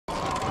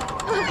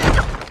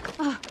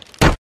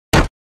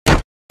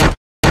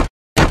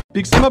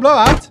Big summer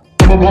blowout.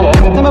 You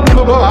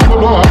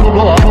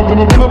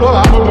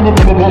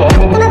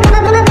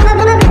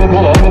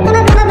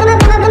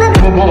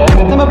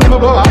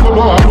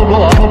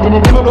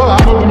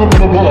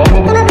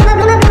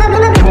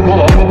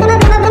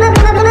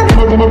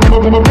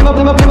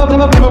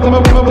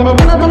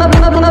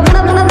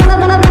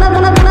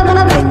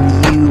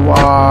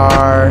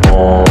are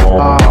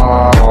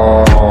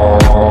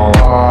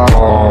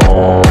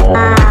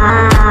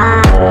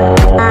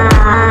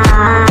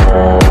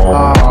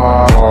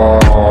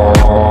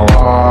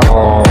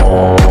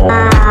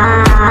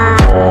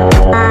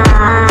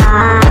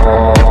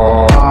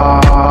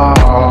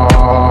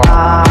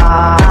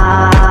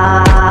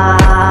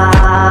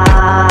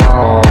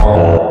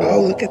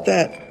oh, look at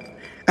that.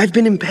 I've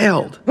been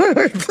impaled.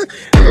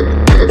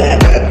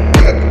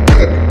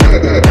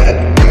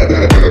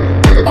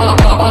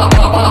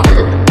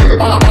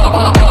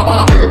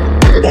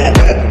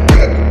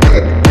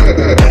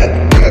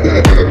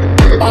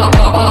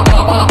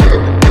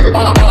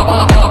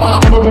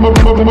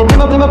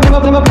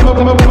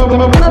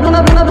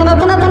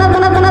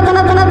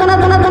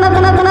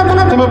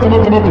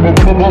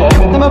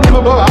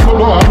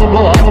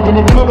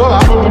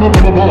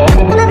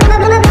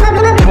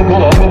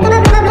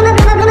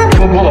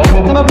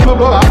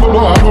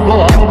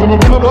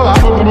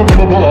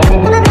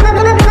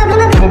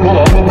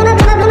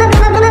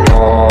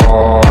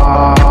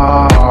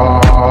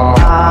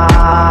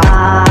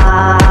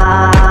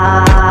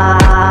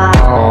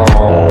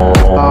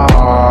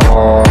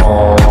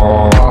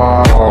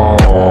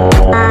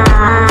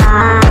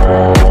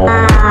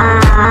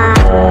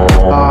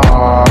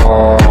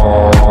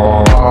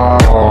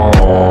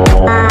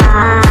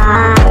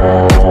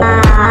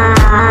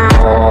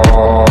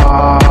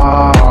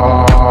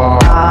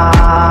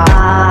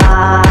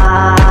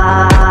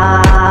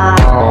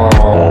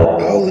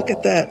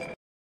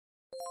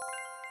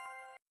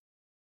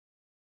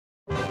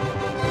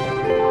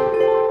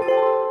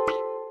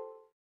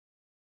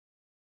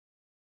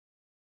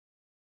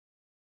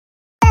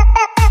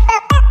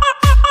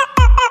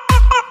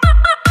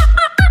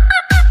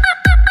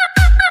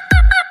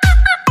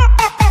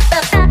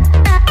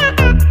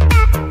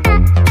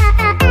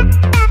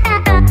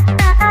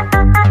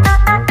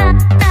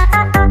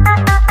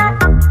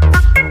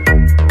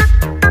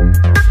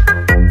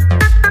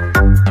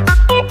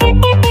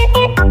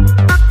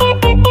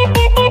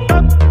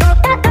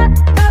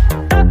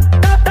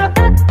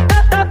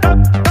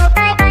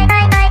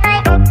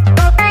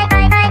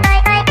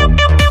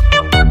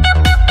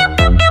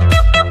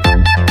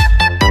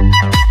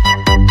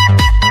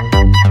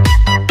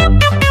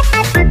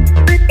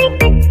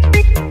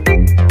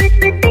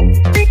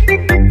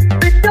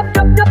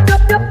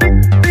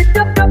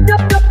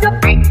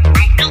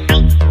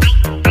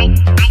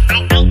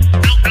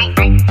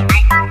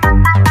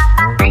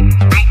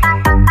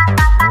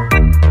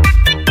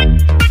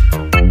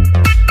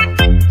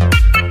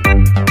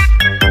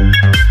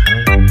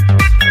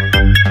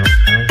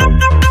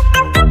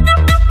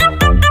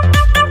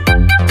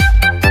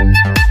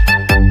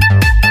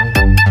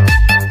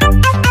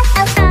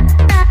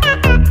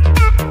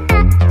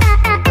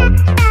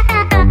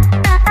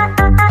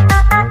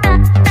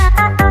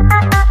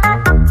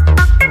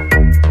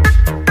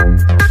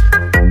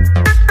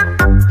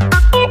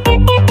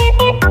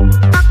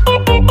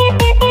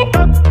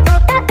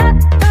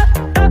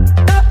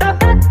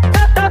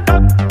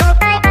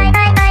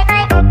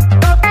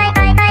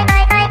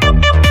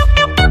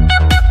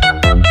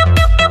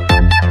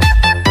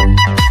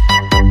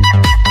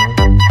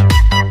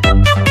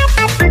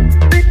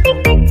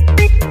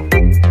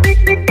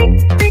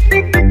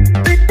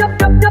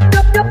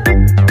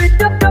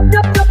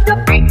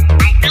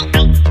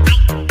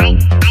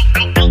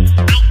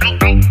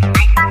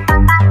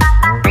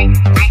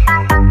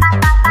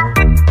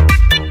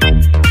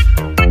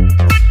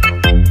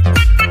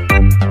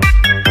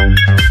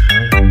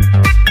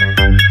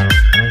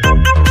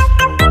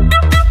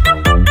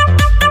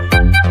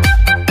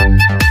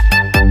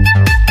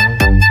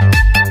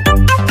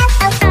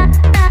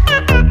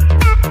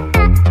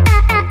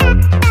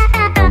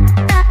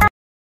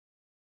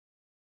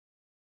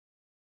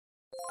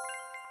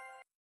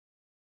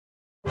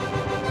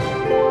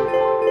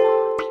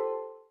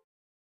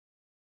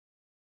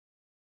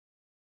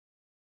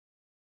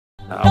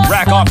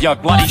 Rack off your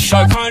bloody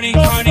show. Pony,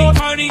 pony,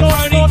 pony,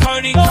 pony, pony,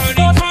 pony,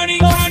 pony, pony,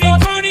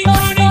 pony,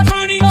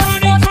 pony, pony,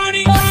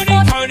 pony, pony,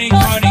 pony,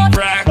 pony.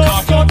 Rack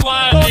off your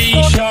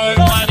bloody show,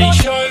 bloody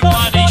show,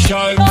 bloody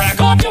show.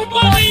 Rack off your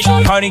bloody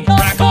show. Pony,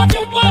 rack off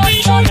your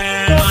bloody show.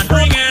 And I'm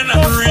bringing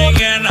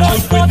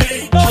hope with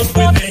me, hope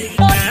with me.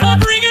 And I'm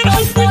bringing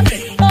hope with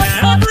me,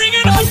 and I'm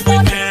bringing hope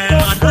with me.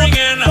 And I'm bringing hope with me,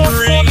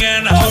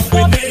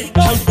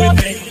 hope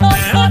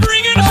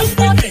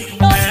with me.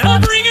 And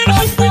I'm bringing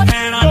hope with me,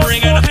 and I'm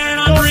bringing hope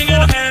with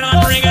me. And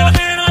I'm bringing.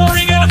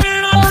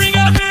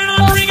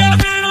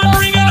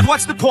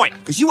 What's the point?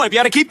 Because you won't be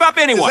able to keep up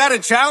anyway. Is that a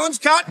challenge,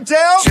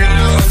 Cottontail?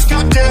 Challenge,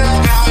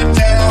 Cottontail,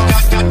 Cottontail,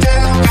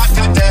 Cottontail,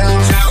 Cottontail.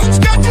 Challenge,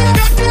 Cottontail,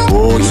 Cottontail.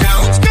 Oh,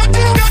 challenge,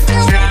 Cottontail,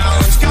 Cottontail.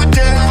 Challenge,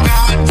 Cottontail,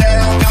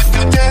 Cottontail,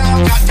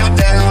 Cottontail, Cottontail.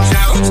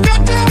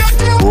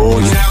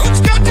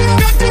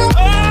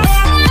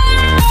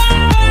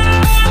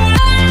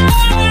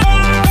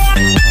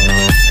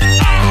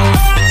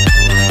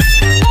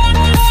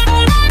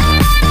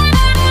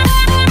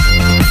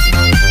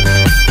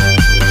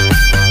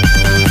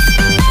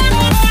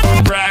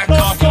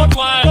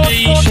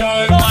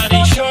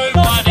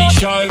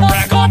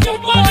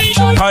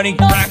 coney.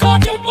 Back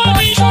off your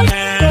bloody show.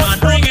 Man, I'm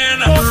bringing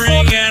hope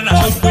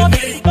with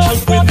me,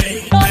 hope with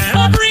me. Man,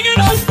 I'm bringing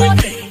hope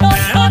with me.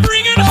 Man, I'm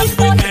bringing hope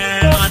with me.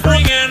 Man, I'm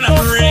bringing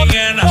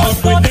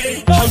hope with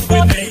me, hope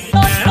with me.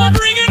 Man, I'm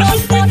bringing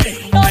hope with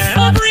me. Man,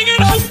 I'm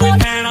bringing hope with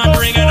me.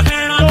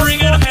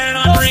 Man,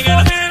 I'm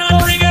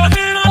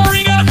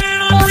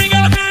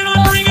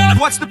bringing.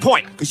 What's the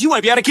point? Because you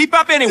won't be able to keep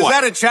up anyway. Is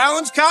that a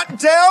challenge,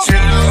 Cottontail?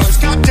 Challenge,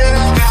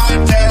 Cottontail,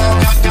 Cottontail,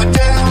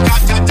 Cottontail,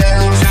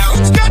 Cottontail.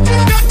 Challenge,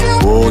 Cottontail, Cottontail.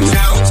 Oh, yeah.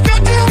 Challenge,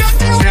 Cottontail,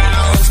 Cottontail.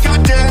 Challenge,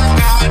 Cottontail,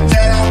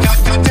 Cottontail,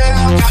 Cottontail,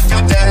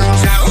 Cottontail.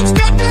 Challenge,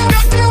 Cottontail,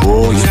 Cottontail.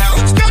 Oh, yeah.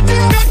 Challenge,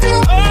 Cottontail,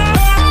 Cottontail.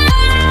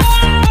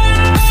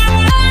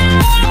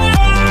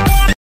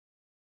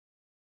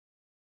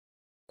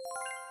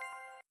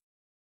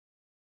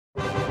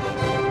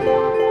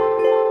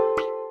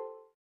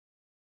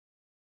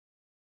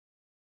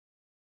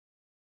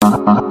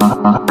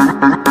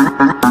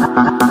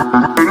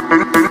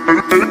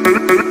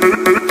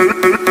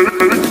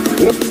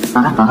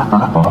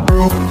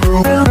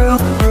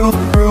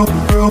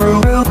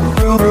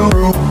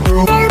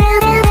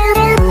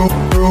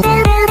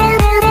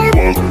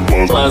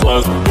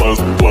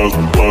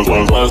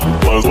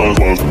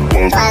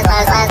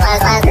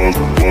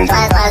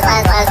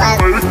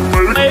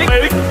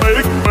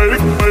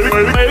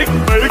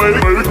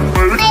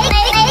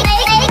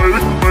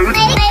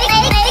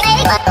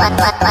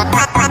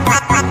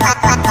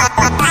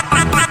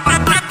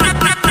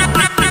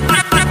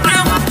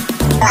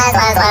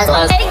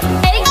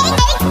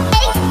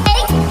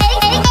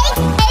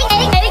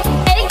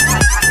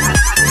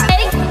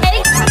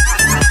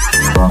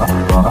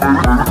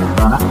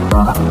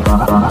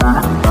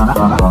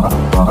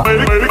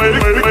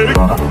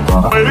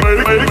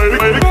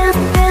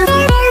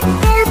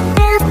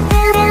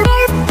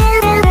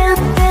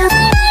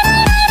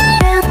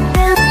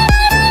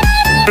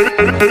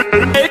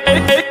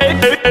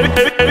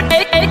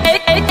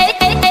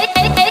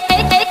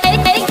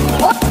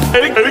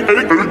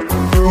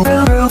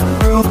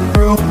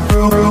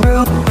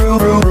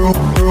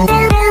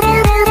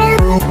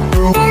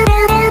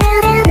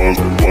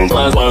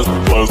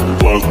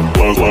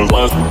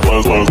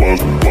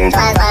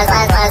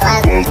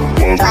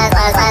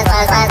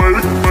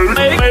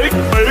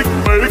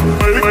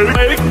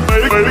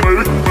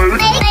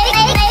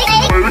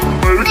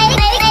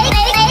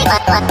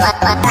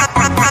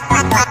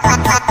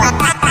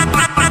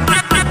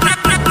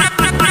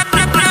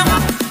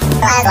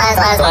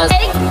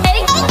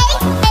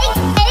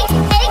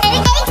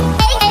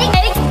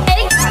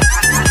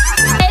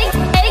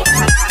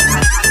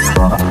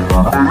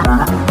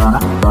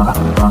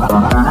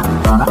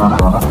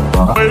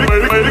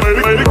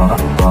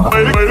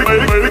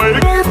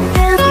 Ready.